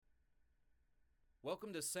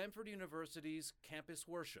Welcome to Samford University's Campus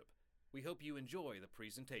Worship. We hope you enjoy the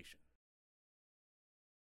presentation.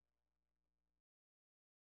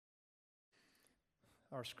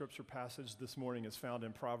 Our scripture passage this morning is found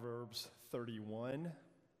in Proverbs 31,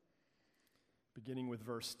 beginning with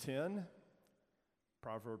verse 10.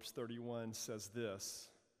 Proverbs 31 says this: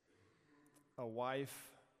 "A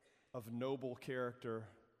wife of noble character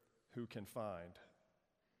who can find?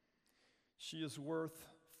 She is worth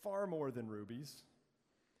far more than rubies.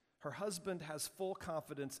 Her husband has full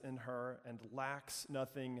confidence in her and lacks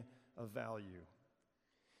nothing of value.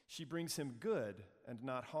 She brings him good and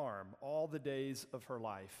not harm all the days of her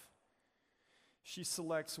life. She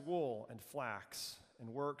selects wool and flax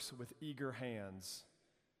and works with eager hands.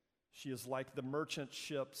 She is like the merchant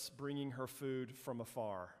ships bringing her food from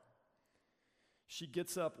afar. She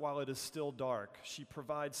gets up while it is still dark. She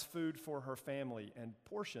provides food for her family and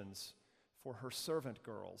portions for her servant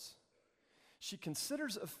girls. She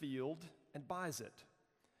considers a field and buys it.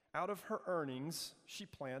 Out of her earnings, she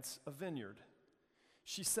plants a vineyard.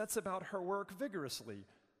 She sets about her work vigorously.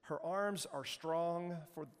 Her arms are strong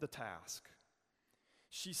for the task.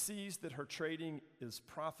 She sees that her trading is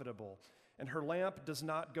profitable, and her lamp does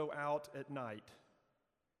not go out at night.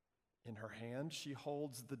 In her hand, she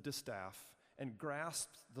holds the distaff and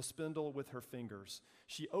grasps the spindle with her fingers.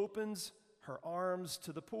 She opens her arms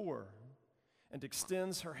to the poor and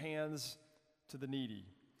extends her hands to the needy.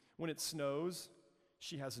 When it snows,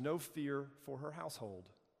 she has no fear for her household,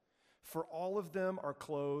 for all of them are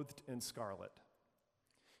clothed in scarlet.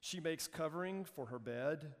 She makes covering for her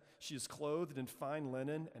bed. She is clothed in fine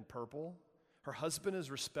linen and purple. Her husband is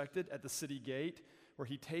respected at the city gate, where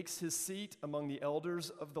he takes his seat among the elders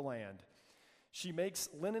of the land. She makes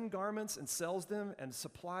linen garments and sells them and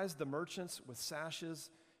supplies the merchants with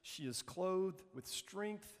sashes. She is clothed with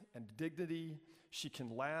strength and dignity. She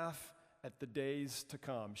can laugh at the days to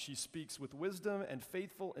come. She speaks with wisdom, and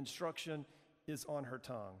faithful instruction is on her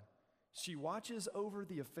tongue. She watches over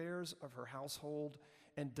the affairs of her household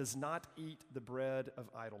and does not eat the bread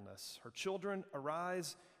of idleness. Her children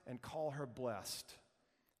arise and call her blessed.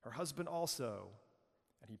 Her husband also,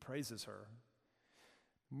 and he praises her.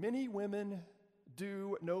 Many women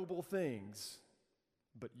do noble things,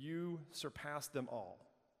 but you surpass them all.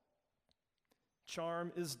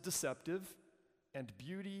 Charm is deceptive, and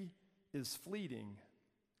beauty is fleeting,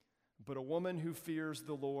 but a woman who fears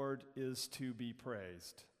the Lord is to be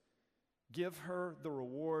praised. Give her the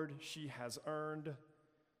reward she has earned,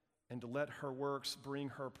 and let her works bring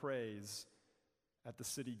her praise at the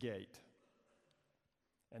city gate."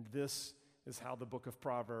 And this is how the book of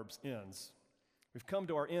Proverbs ends. We've come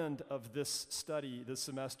to our end of this study this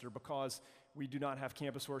semester because we do not have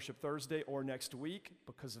campus worship Thursday or next week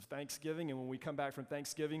because of Thanksgiving. And when we come back from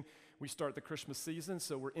Thanksgiving, we start the Christmas season.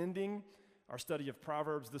 So we're ending our study of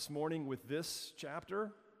Proverbs this morning with this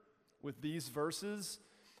chapter, with these verses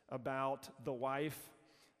about the wife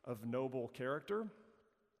of noble character.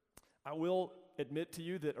 I will admit to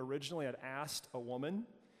you that originally I'd asked a woman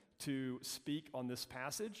to speak on this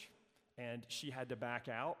passage, and she had to back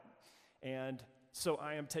out. And so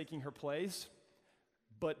I am taking her place.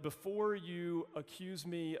 But before you accuse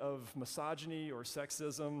me of misogyny or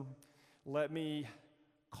sexism, let me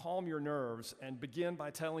calm your nerves and begin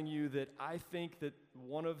by telling you that I think that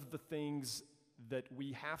one of the things that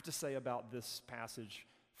we have to say about this passage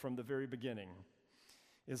from the very beginning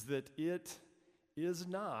is that it is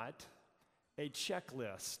not a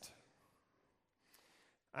checklist.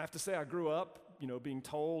 I have to say, I grew up, being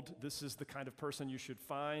told this is the kind of person you should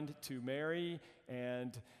find to marry,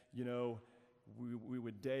 and, we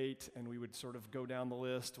would date, and we would sort of go down the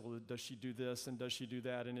list. Well, does she do this, and does she do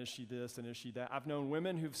that, and is she this, and is she that? I've known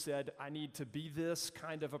women who've said, I need to be this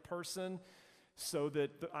kind of a person so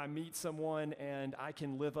that I meet someone and I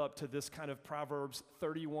can live up to this kind of Proverbs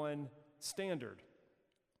 31 standard.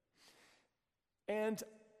 And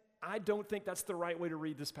I don't think that's the right way to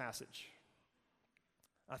read this passage.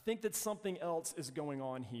 I think that something else is going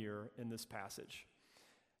on here in this passage.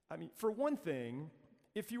 For one thing,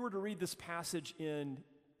 if you were to read this passage in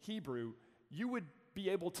Hebrew, you would be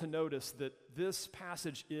able to notice that this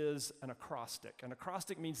passage is an acrostic. An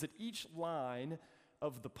acrostic means that each line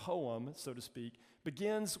of the poem, so to speak,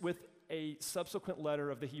 begins with a subsequent letter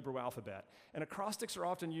of the Hebrew alphabet. And acrostics are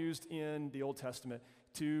often used in the Old Testament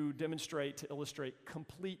to illustrate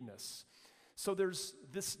completeness. So there's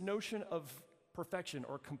this notion of perfection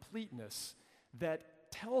or completeness that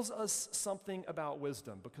tells us something about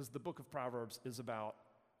wisdom, because the book of Proverbs is about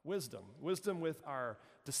wisdom. Wisdom with our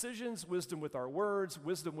decisions, wisdom with our words,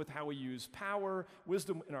 wisdom with how we use power,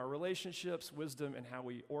 wisdom in our relationships, wisdom in how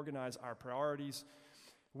we organize our priorities,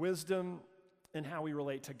 wisdom in how we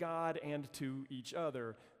relate to God and to each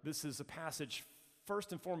other. This is a passage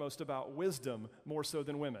first and foremost about wisdom more so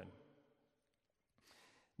than women.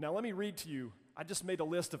 Now let me read to you. I just made a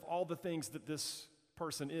list of all the things that this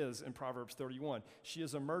person is in Proverbs 31. She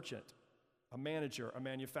is a merchant, a manager, a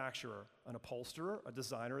manufacturer, an upholsterer, a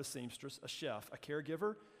designer, a seamstress, a chef, a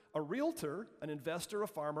caregiver, a realtor, an investor, a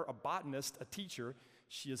farmer, a botanist, a teacher.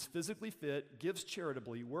 She is physically fit, gives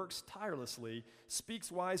charitably, works tirelessly,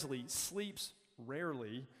 speaks wisely, sleeps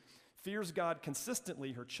rarely, fears God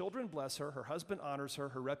consistently. Her children bless her, her husband honors her,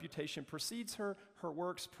 her reputation precedes her, her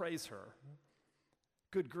works praise her.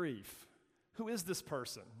 Good grief. Who is this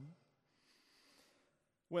person?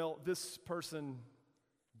 Well, this person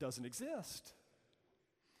doesn't exist.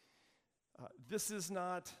 This is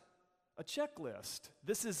not a checklist.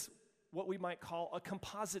 This is what we might call a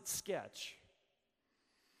composite sketch.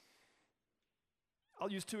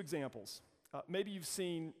 I'll use two examples. Maybe you've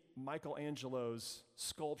seen Michelangelo's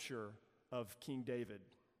sculpture of King David.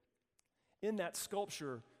 In that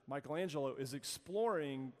sculpture, Michelangelo is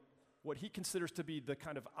exploring what he considers to be the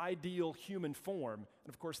kind of ideal human form.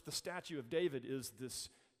 And of course, the statue of David is this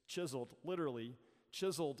chiseled, literally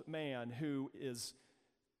chiseled man who is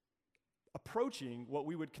approaching what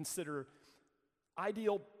we would consider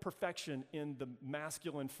ideal perfection in the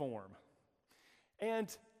masculine form.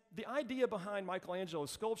 And the idea behind Michelangelo's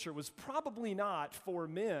sculpture was probably not for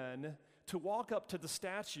men to walk up to the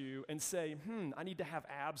statue and say, I need to have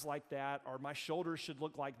abs like that, or my shoulders should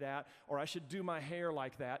look like that, or I should do my hair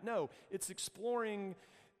like that. No, it's exploring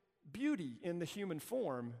beauty in the human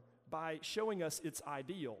form by showing us its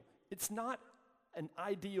ideal. It's not an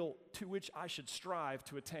ideal to which I should strive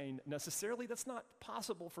to attain necessarily. That's not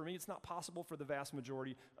possible for me. It's not possible for the vast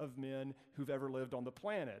majority of men who've ever lived on the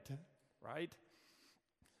planet, right?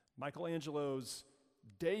 Michelangelo's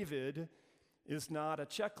David is not a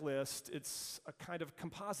checklist. It's a kind of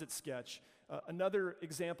composite sketch. Another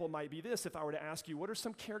example might be this. If I were to ask you, what are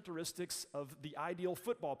some characteristics of the ideal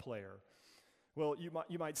football player? Well,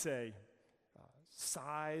 you might say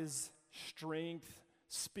size, strength,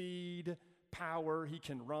 speed, power. He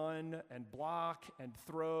can run and block and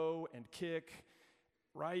throw and kick,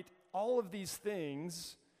 right? All of these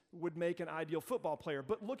things would make an ideal football player.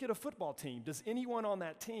 But look at a football team. Does anyone on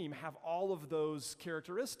that team have all of those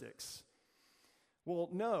characteristics? Well,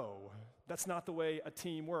 no. That's not the way a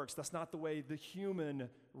team works. That's not the way the human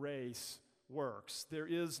race works. There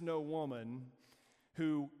is no woman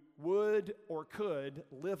who would or could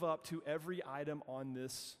live up to every item on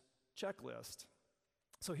this checklist.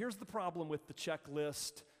 So here's the problem with the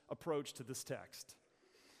checklist approach to this text.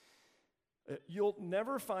 You'll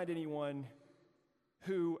never find anyone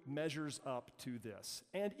who measures up to this.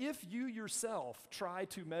 And if you yourself try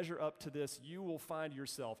to measure up to this, you will find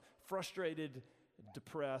yourself frustrated,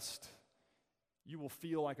 depressed. You will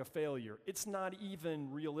feel like a failure. It's not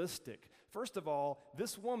even realistic. First of all,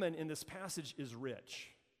 this woman in this passage is rich.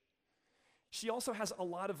 She also has a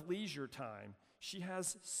lot of leisure time. She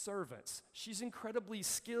has servants. She's incredibly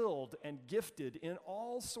skilled and gifted in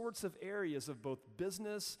all sorts of areas of both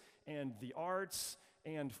business and the arts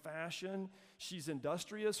and fashion. She's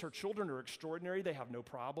industrious. Her children are extraordinary. They have no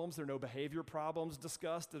problems. There are no behavior problems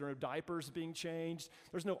discussed. There are no diapers being changed.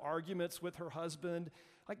 There's no arguments with her husband.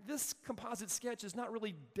 Like, this composite sketch is not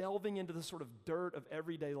really delving into the sort of dirt of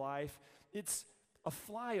everyday life. It's a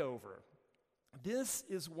flyover. This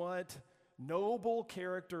is what noble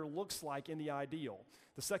character looks like in the ideal.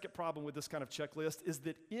 The second problem with this kind of checklist is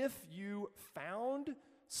that if you found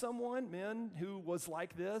someone, men, who was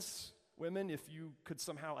like this, women, if you could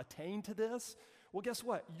somehow attain to this, well, guess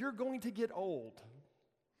what? You're going to get old.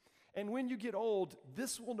 And when you get old,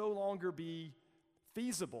 this will no longer be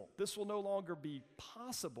feasible. This will no longer be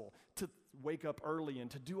possible to wake up early and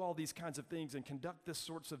to do all these kinds of things and conduct this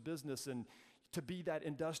sorts of business and to be that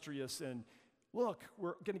industrious. And look,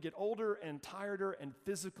 we're going to get older and tireder and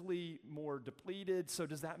physically more depleted. So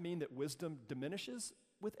does that mean that wisdom diminishes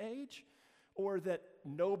with age? Or that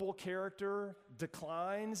noble character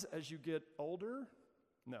declines as you get older?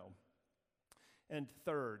 No. And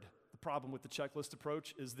third, the problem with the checklist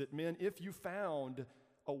approach is that, men, if you found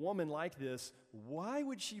a woman like this, why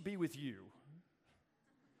would she be with you?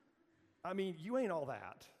 I mean, you ain't all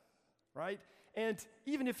that, right? And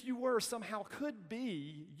even if you were, somehow could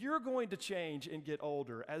be, you're going to change and get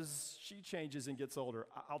older as she changes and gets older.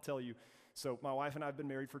 I'll tell you. So my wife and I have been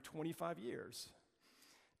married for 25 years.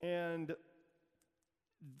 And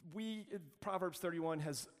Proverbs 31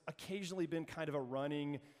 has occasionally been kind of a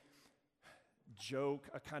running joke,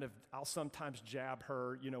 I'll sometimes jab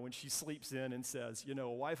her, when she sleeps in and says, a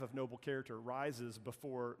wife of noble character rises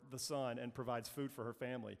before the sun and provides food for her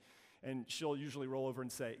family. And she'll usually roll over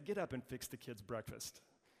and say, get up and fix the kids' breakfast.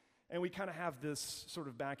 And we kind of have this sort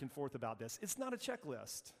of back and forth about this. It's not a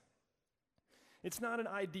checklist. It's not an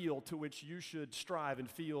ideal to which you should strive and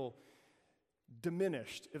feel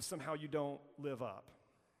diminished if somehow you don't live up.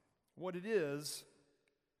 What it is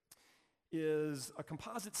a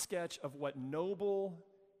composite sketch of what noble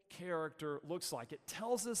character looks like. It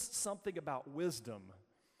tells us something about wisdom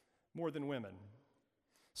more than women.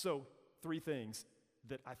 So, 3 things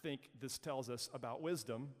that I think this tells us about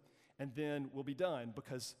wisdom, and then we'll be done,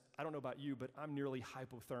 because I don't know about you, but I'm nearly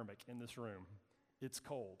hypothermic in this room. It's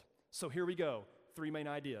cold. So here we go. 3 main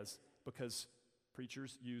ideas, because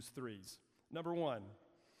preachers use 3s. Number one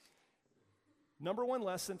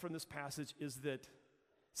lesson from this passage is that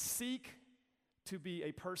seek to be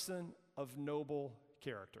a person of noble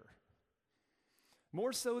character.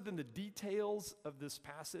 More so than the details of this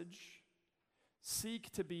passage,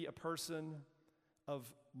 seek to be a person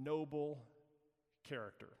of noble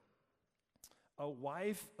character. A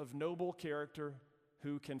wife of noble character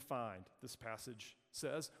who can find, this passage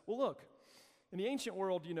says. Well, look, in the ancient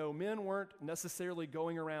world, men weren't necessarily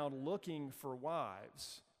going around looking for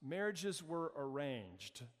wives. Marriages were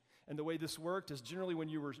arranged. And the way this worked is generally when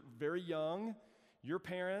you were very young, your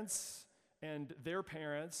parents and their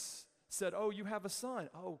parents said, oh, you have a son.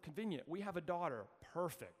 Oh, convenient. We have a daughter.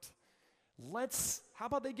 Perfect. How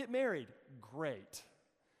about they get married? Great.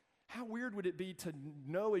 How weird would it be to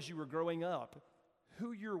know as you were growing up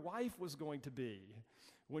who your wife was going to be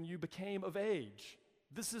when you became of age?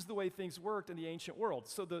 This is the way things worked in the ancient world.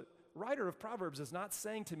 So the writer of Proverbs is not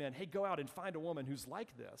saying to men, hey, go out and find a woman who's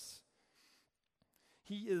like this.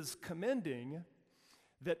 He is commending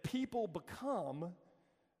that people become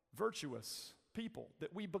virtuous people,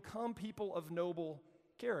 that we become people of noble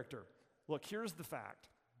character. Look, here's the fact.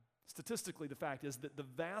 Statistically, the fact is that the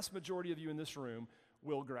vast majority of you in this room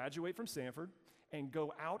will graduate from Samford and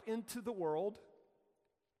go out into the world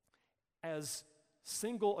as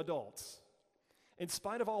single adults. In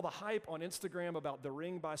spite of all the hype on Instagram about the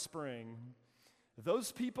ring by spring,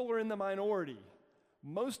 those people are in the minority.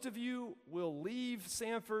 Most of you will leave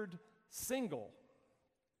Samford single,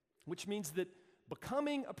 which means that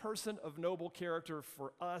becoming a person of noble character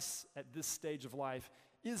for us at this stage of life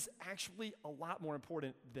is actually a lot more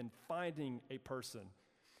important than finding a person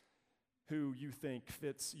who you think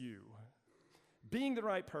fits you. Being the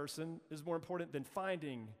right person is more important than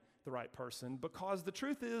finding the right person, because the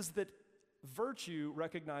truth is that virtue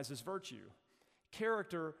recognizes virtue.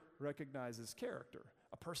 Character recognizes character.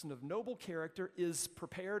 A person of noble character is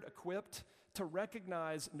prepared, equipped to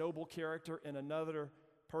recognize noble character in another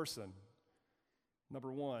person.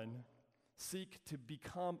 Number one, seek to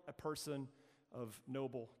become a person of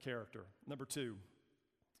noble character. Number 2,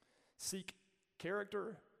 seek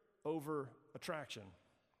character over attraction.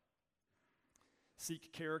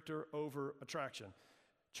 Seek character over attraction.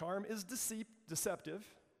 Charm is deceptive.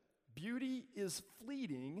 Beauty is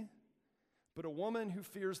fleeting, but a woman who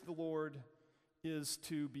fears the Lord is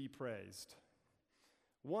to be praised.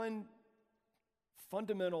 One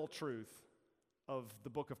fundamental truth of the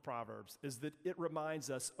book of Proverbs is that it reminds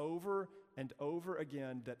us over and over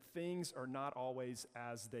again that things are not always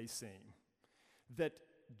as they seem. That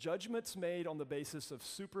judgments made on the basis of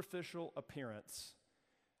superficial appearance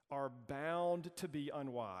are bound to be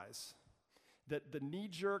unwise. That the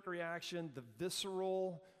knee-jerk reaction, the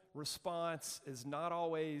visceral response is not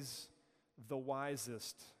always the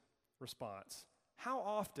wisest response. How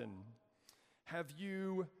often have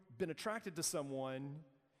you been attracted to someone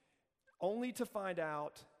only to find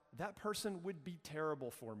out that person would be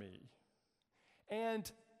terrible for me,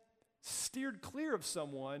 and steered clear of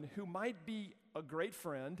someone who might be a great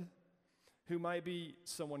friend, who might be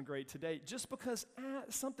someone great to date, just because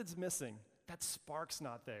something's missing? That spark's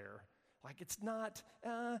not there. Like it's not,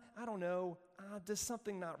 I don't know, there's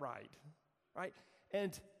something not right?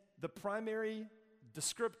 And the primary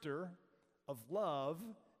descriptor of love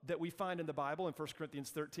that we find in the Bible in 1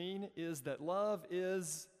 Corinthians 13 is that love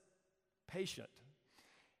is patient.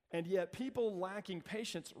 And yet people lacking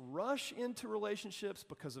patience rush into relationships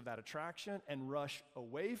because of that attraction and rush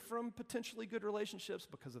away from potentially good relationships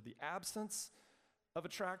because of the absence of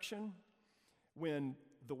attraction, when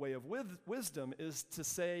the way of wisdom is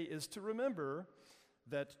to remember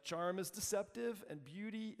that charm is deceptive and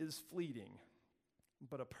beauty is fleeting.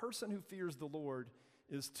 But a person who fears the Lord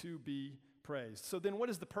is to be praised. So then what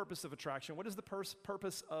is the purpose of attraction? What is the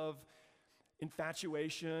purpose of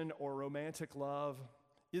infatuation or romantic love?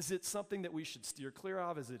 Is it something that we should steer clear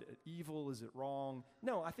of? Is it evil? Is it wrong?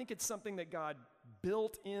 No, I think it's something that God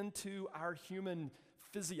built into our human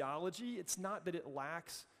physiology. It's not that it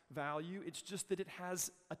lacks value, it's just that it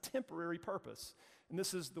has a temporary purpose. And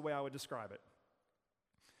this is the way I would describe it.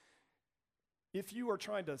 If you are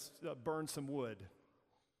trying to burn some wood,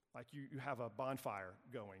 like you have a bonfire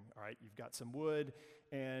going, all right? You've got some wood,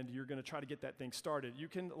 and you're going to try to get that thing started. You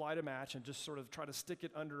can light a match and just sort of try to stick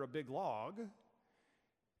it under a big log,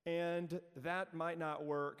 and that might not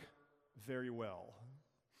work very well.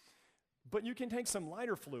 But you can take some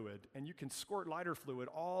lighter fluid, and you can squirt lighter fluid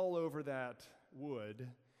all over that wood,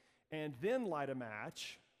 and then light a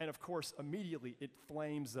match, and of course, immediately it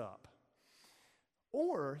flames up.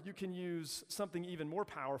 Or you can use something even more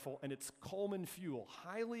powerful, and it's Kerlin fuel,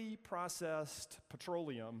 highly processed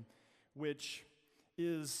petroleum, which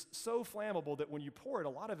is so flammable that when you pour it, a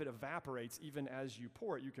lot of it evaporates even as you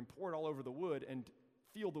pour it. You can pour it all over the wood and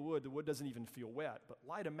feel the wood doesn't even feel wet, but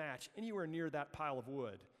light a match anywhere near that pile of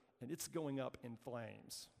wood, and it's going up in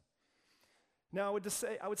flames. Now, I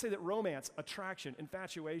would say that romance, attraction,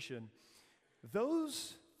 infatuation,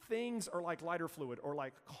 those things are like lighter fluid or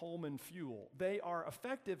like Kerlin fuel. They are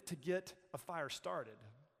effective to get a fire started.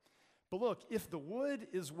 But look, if the wood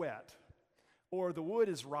is wet, or the wood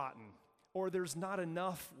is rotten, or there's not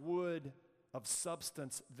enough wood of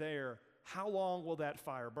substance there, how long will that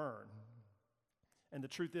fire burn? And the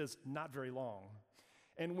truth is, not very long.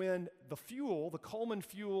 And when the fuel, the Kerlin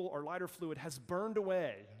fuel or lighter fluid, has burned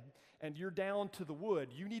away, and you're down to the wood,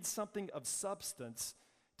 you need something of substance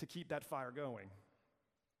to keep that fire going.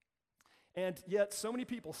 And yet, so many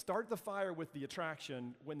people start the fire with the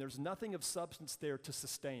attraction when there's nothing of substance there to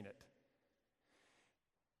sustain it.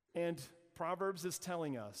 And Proverbs is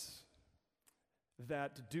telling us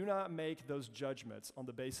that do not make those judgments on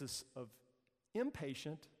the basis of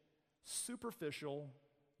impatient, superficial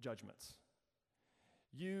judgments.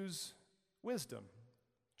 Use wisdom.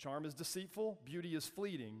 Charm is deceitful, beauty is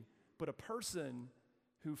fleeting, but a person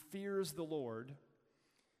who fears the Lord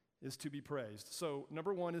is to be praised. So,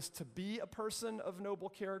 number one is to be a person of noble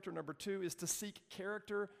character. Number two is to seek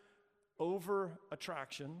character over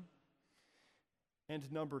attraction.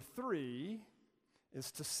 And number three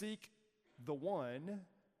is to seek the one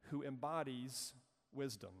who embodies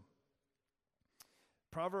wisdom.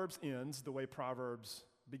 Proverbs ends the way Proverbs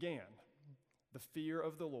began. The fear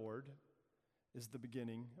of the Lord is the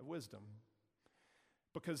beginning of wisdom.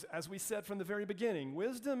 Because as we said from the very beginning,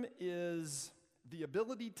 wisdom is the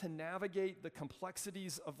ability to navigate the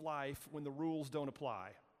complexities of life when the rules don't apply.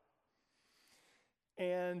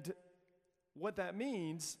 And what that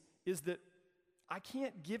means is that I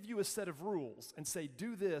can't give you a set of rules and say,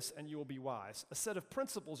 do this and you will be wise. A set of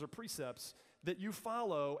principles or precepts that you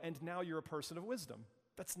follow and now you're a person of wisdom.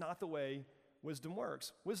 That's not the way wisdom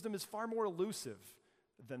works. Wisdom is far more elusive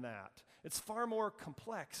than that. It's far more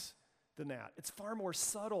complex than that. It's far more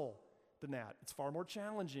subtle than that. It's far more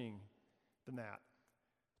challenging than that.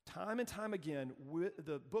 Time and time again,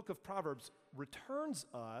 the book of Proverbs returns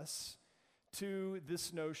us to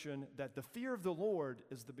this notion that the fear of the Lord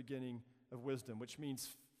is the beginning of wisdom, which means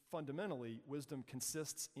fundamentally, wisdom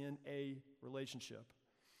consists in a relationship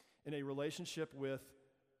with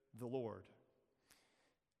the Lord.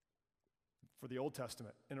 For the Old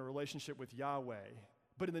Testament, in a relationship with Yahweh.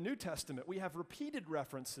 But in the New Testament, we have repeated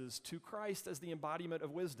references to Christ as the embodiment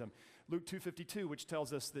of wisdom. Luke 2:52, which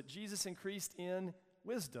tells us that Jesus increased in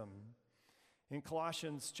wisdom. In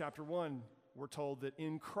Colossians chapter 1, we're told that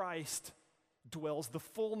in Christ dwells the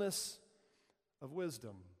fullness of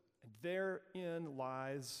wisdom. And therein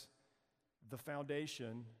lies the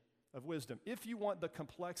foundation of wisdom. If you want the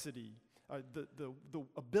complexity, the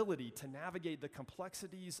ability to navigate the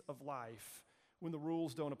complexities of life when the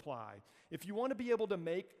rules don't apply, if you want to be able to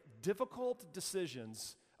make difficult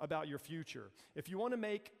decisions about your future, if you want to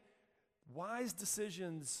make wise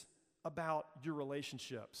decisions about your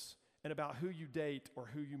relationships and about who you date or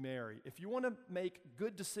who you marry, if you want to make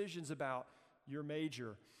good decisions about your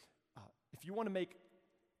major, if you want to make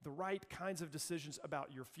the right kinds of decisions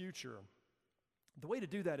about your future, the way to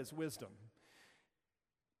do that is wisdom.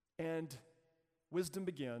 And wisdom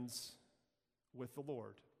begins with the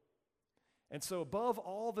Lord. And so above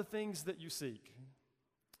all the things that you seek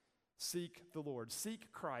the Lord,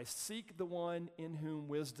 seek Christ, seek the one in whom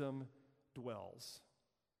wisdom dwells.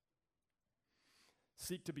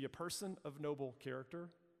 Seek to be a person of noble character,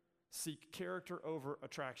 seek character over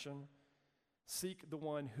attraction, seek the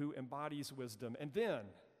one who embodies wisdom, and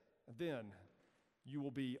then you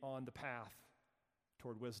will be on the path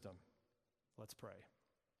toward wisdom. Let's pray.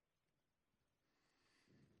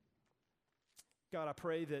 God, I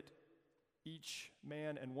pray that each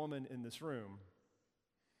man and woman in this room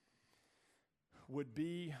would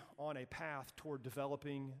be on a path toward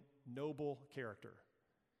developing noble character.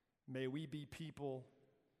 May we be people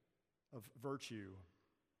of virtue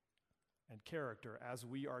and character as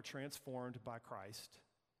we are transformed by Christ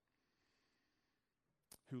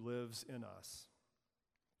who lives in us.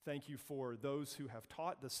 Thank you for those who have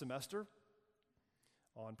taught this semester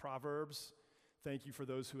on Proverbs. Thank you for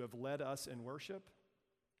those who have led us in worship.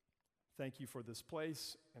 Thank you for this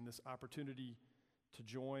place and this opportunity to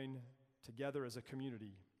join together as a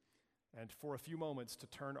community and for a few moments to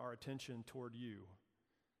turn our attention toward you,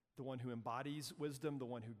 the one who embodies wisdom, the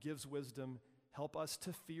one who gives wisdom. Help us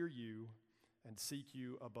to fear you and seek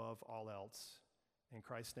you above all else. In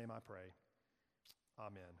Christ's name I pray.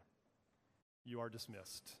 Amen. You are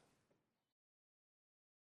dismissed.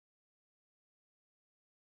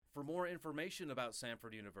 For more information about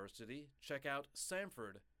Samford University, check out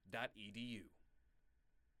samford.edu.